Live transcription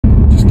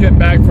Just getting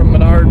back from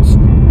Menards.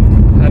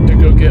 Had to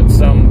go get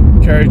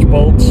some carriage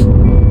bolts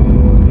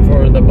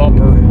for the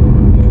bumper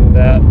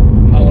that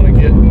I want to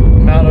get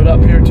mounted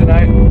up here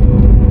tonight.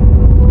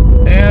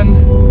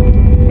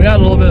 And we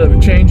had a little bit of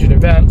a change in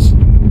events.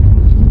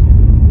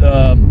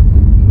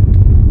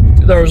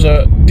 There was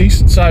a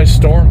decent sized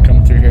storm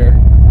come through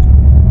here,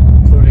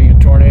 including a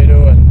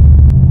tornado,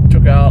 and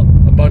took out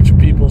a bunch of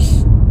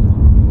people's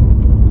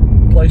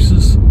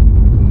places,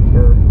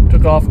 or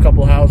took off a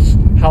couple of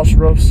house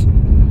roofs,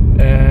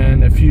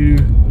 and a few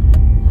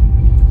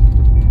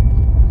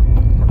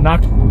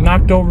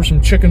knocked over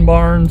some chicken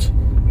barns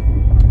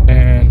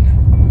and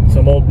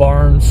some old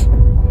barns.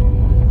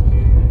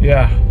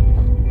 Yeah,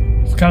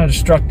 it's kind of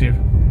destructive,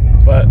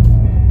 but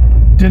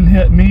didn't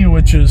hit me,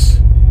 which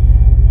is,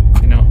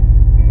 you know,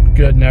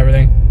 good and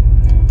everything.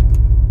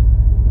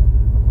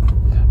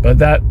 But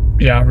that,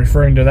 yeah,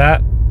 referring to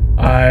that,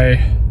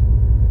 I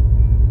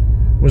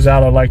was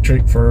out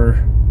electric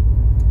for,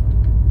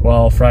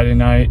 well, Friday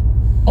night,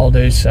 all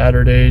day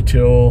Saturday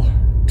till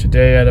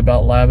today at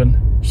about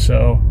 11.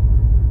 So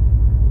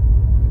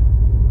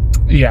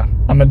yeah,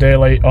 I'm a day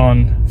late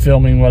on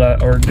filming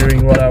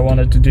doing what I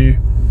wanted to do.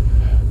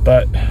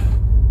 But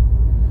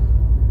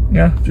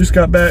yeah, just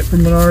got back from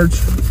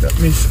Menards. Got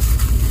me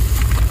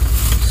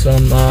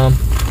some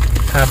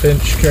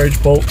 1/2-inch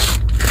carriage bolts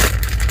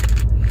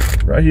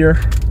right here.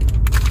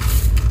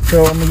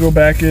 So I'm gonna go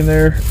back in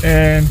there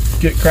and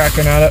get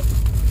cracking at it.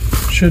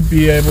 Should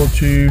be able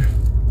to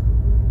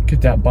get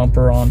that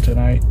bumper on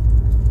tonight.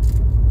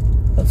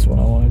 That's what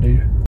I want to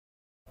do.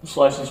 This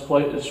license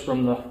plate is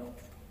from the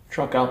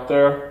truck out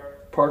there,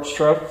 parts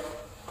truck,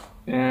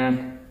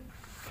 and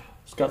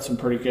it's got some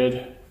pretty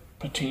good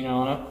patina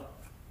on it.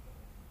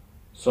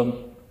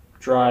 Some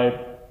dry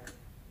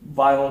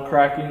vinyl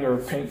cracking or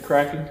paint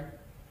cracking.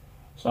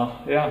 So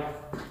yeah,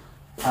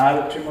 I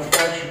added to my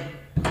collection.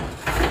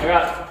 I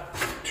got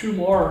two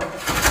more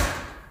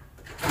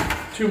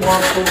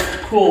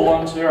cool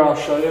ones here. I'll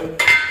show you.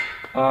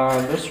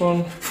 This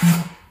one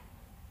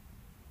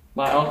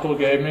my uncle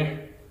gave me.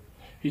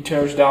 He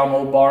tears down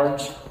old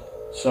barns,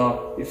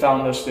 so he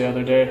found this the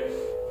other day.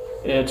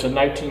 It's a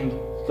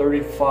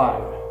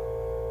 1935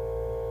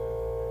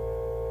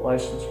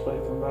 license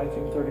plate from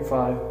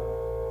 1935.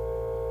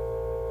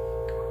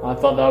 I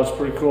thought that was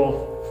pretty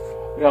cool.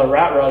 We got a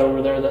rat rod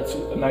over there that's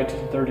a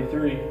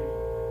 1933.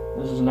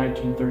 This is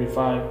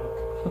 1935.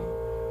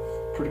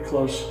 Pretty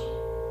close.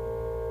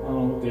 I don't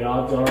know what the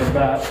odds are of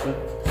that, but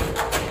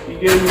he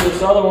gave me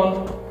this other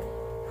one.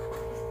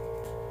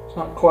 It's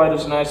not quite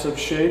as nice of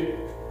shape,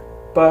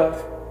 but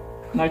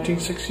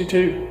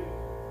 1962,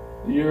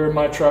 the year of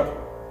my truck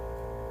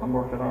I'm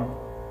working on.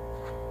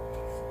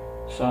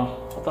 So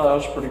I thought that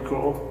was pretty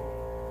cool.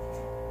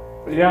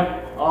 But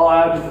yeah, I'll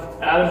add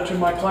them to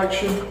my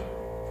collection,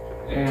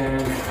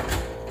 and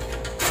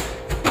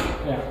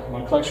yeah,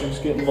 my collection's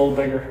getting a little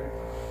bigger.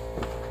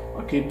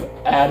 I'll keep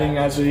adding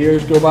as the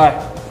years go by.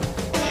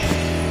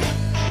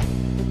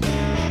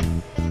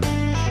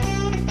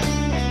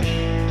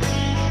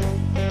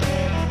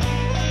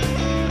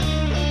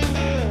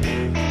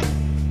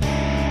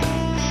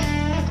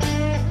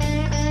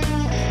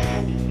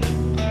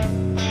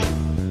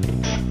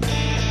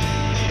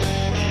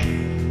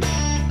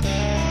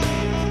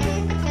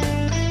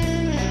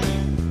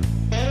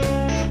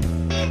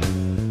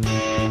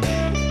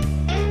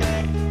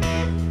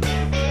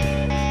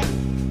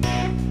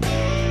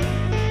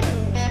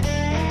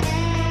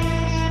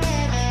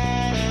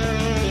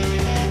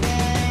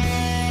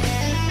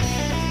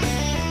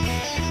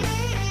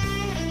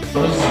 So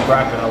this is the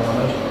bracket I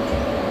wanted.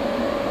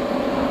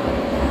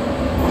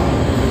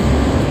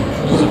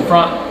 This is the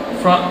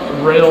front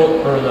rail,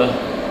 or the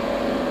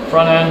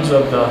front ends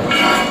of the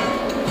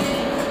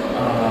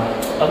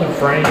other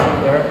frame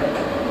up there.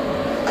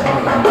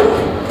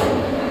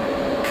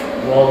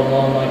 Wall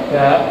along like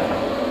that.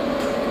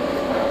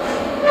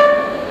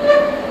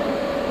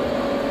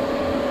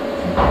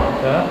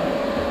 Like that.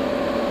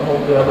 To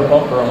hold the other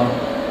bumper on.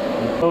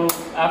 So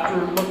after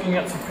looking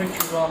at some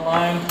pictures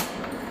online,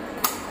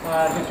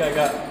 I think I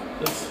got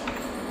this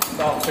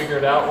about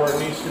figured out where it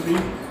needs to be.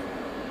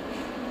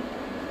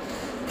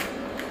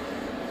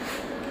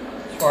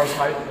 As far as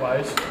height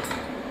wise.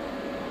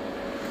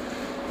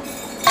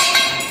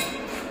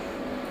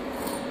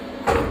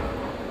 I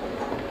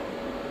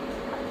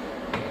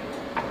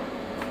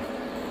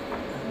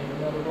need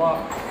another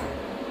block.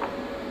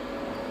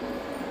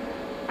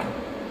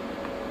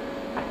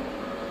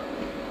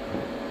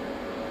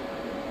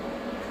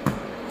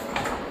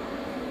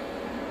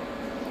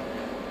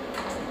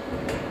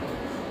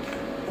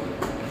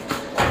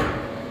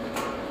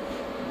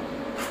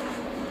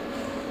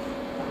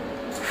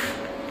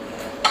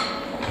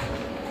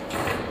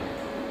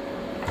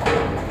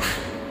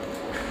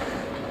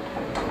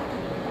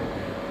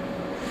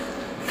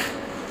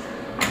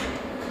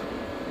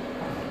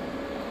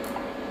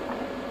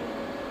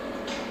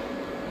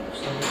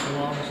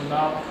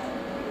 About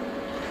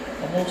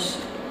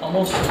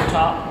almost to the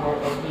top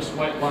of this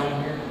white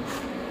line here.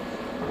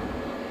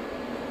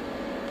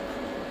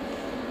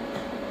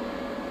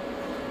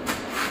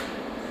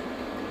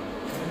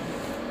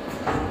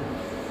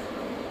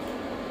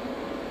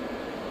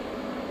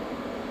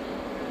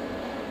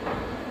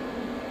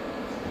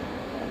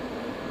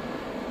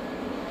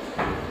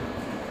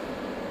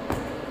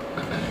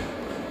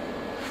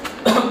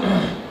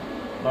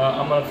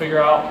 I'm going to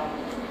figure out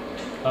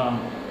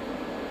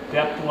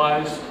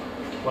depth-wise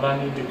what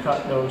I need to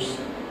cut those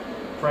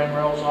frame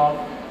rails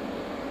off.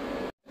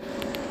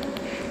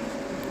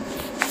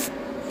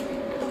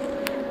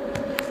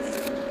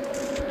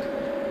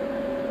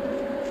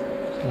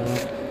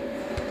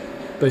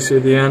 Basically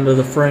the end of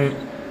the frame,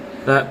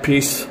 that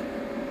piece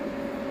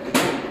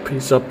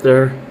up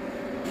there,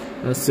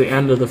 that's the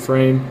end of the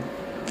frame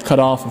cut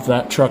off of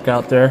that truck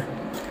out there,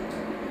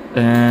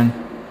 and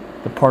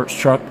the parts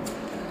truck.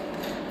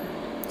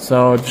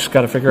 So just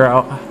got to figure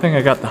out, I think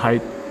I got the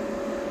height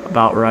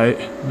about right,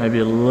 maybe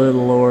a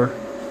little lower,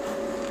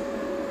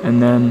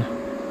 and then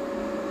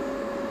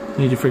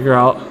need to figure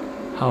out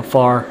how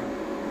far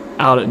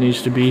out it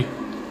needs to be.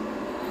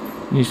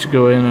 It needs to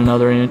go in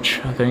another inch,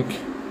 I think.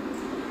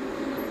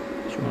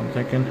 That's what I'm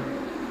thinking.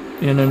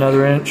 In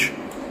another inch.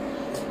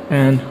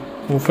 And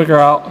we'll figure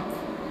out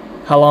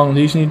how long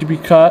these need to be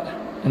cut,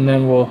 and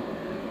then we'll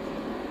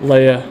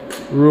lay a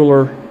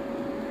ruler,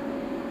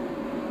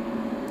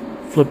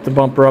 flip the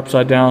bumper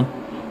upside down,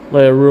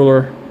 lay a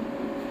ruler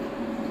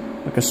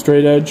like a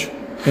straight edge,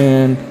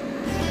 and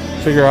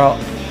figure out,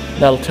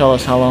 that'll tell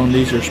us how long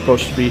these are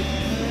supposed to be.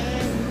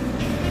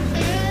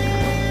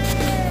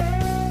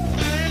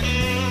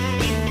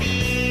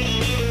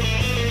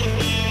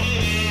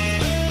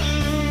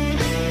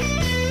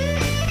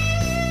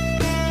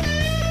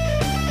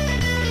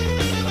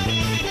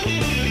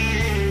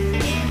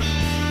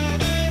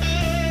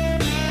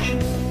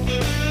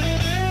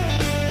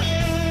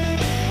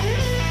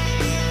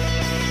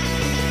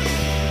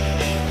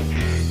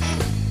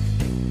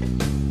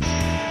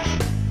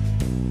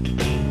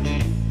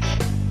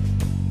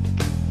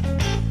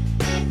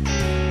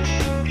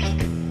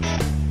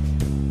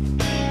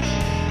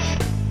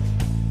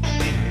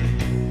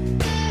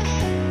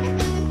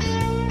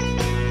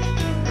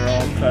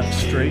 Cut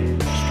straight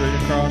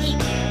across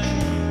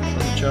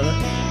from each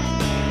other.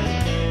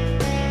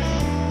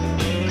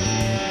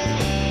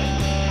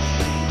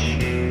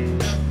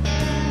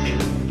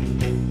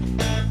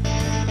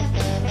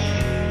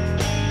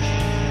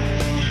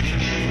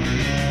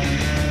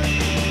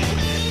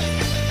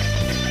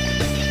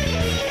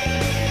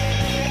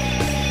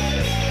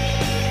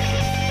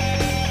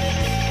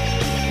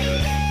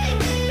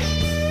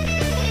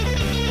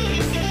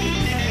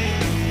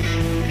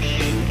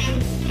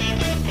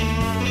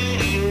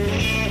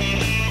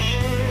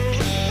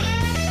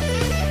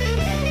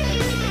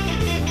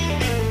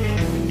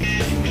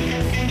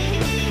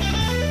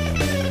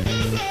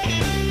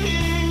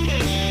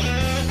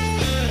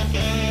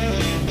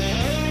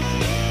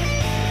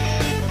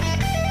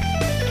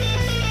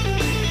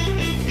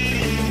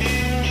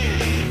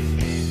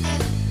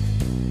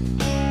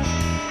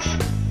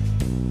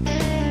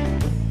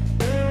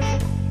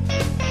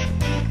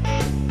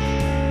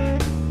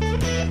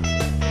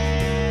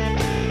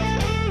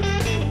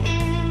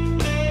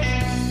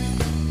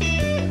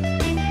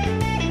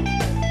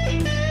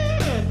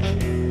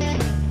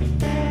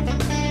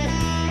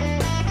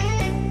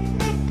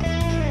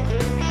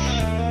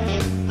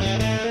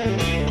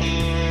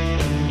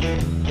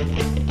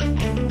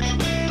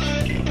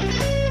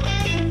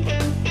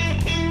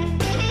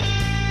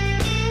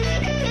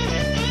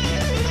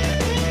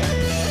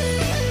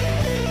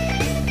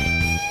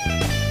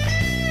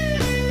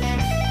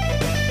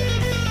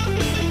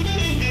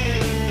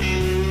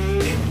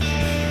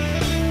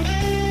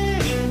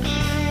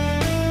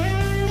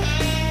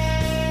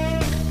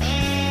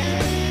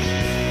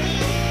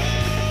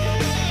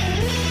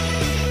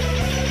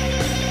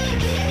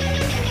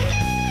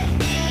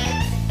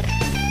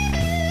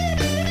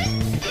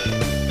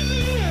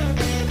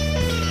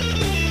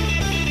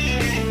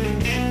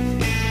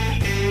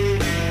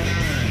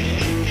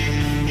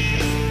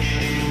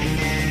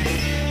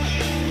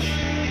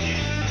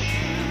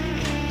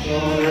 So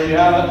there you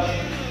have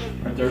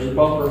it. Right there's a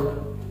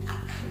bumper.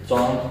 It's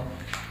on.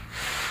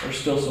 There's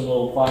still some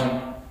little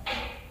fine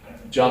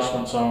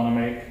adjustments I want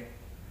to make.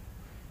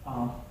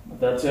 But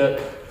that's it.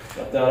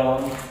 Got that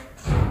on.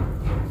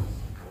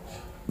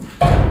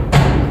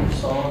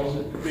 As long as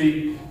it could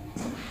be.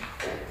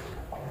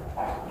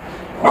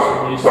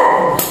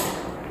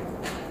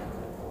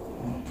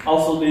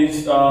 Also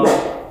these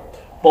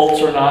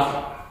bolts are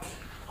not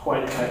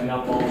quite tightened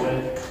up all the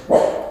way.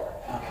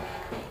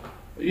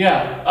 But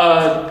yeah,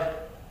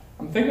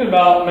 I'm thinking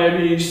about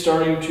maybe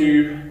starting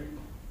to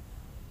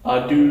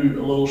do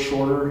a little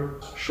shorter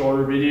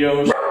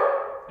videos.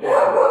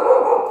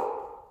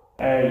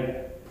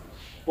 Hey,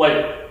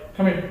 Blake,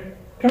 come here.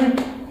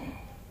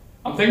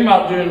 I'm thinking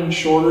about doing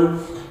shorter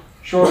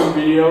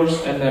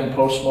videos and then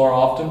post more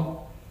often.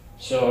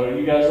 So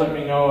you guys let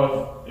me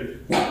know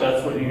if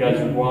that's what you guys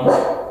would want,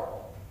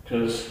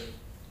 because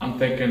I'm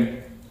thinking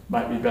it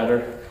might be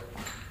better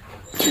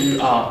to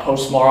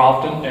post more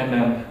often and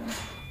then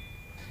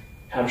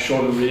have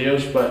shorter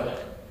videos.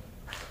 But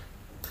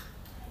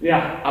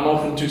yeah, I'm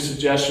open to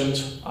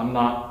suggestions. I'm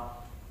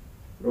not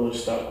really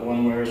stuck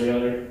one way or the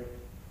other.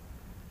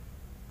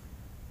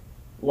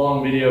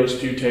 Long videos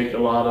do take a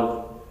lot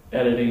of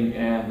editing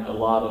and a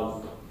lot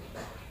of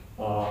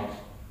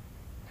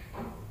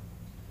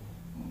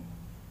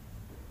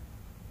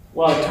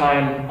lot of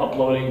time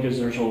uploading because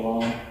they're so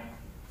long.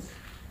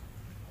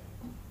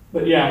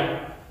 But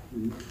yeah,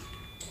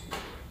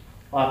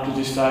 I'll have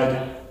to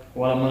decide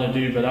what I'm going to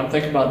do, but I'm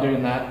thinking about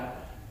doing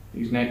that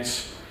these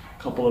next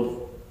couple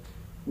of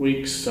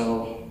weeks.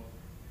 So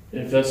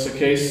if that's the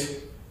case,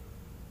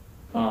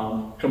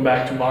 come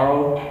back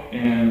tomorrow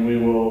and we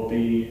will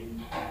be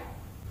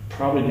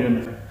probably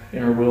doing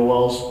inner wheel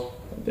wells,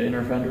 the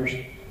inner fenders.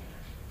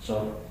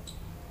 So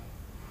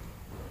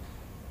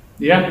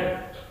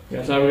yeah, you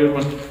guys have a good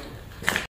one.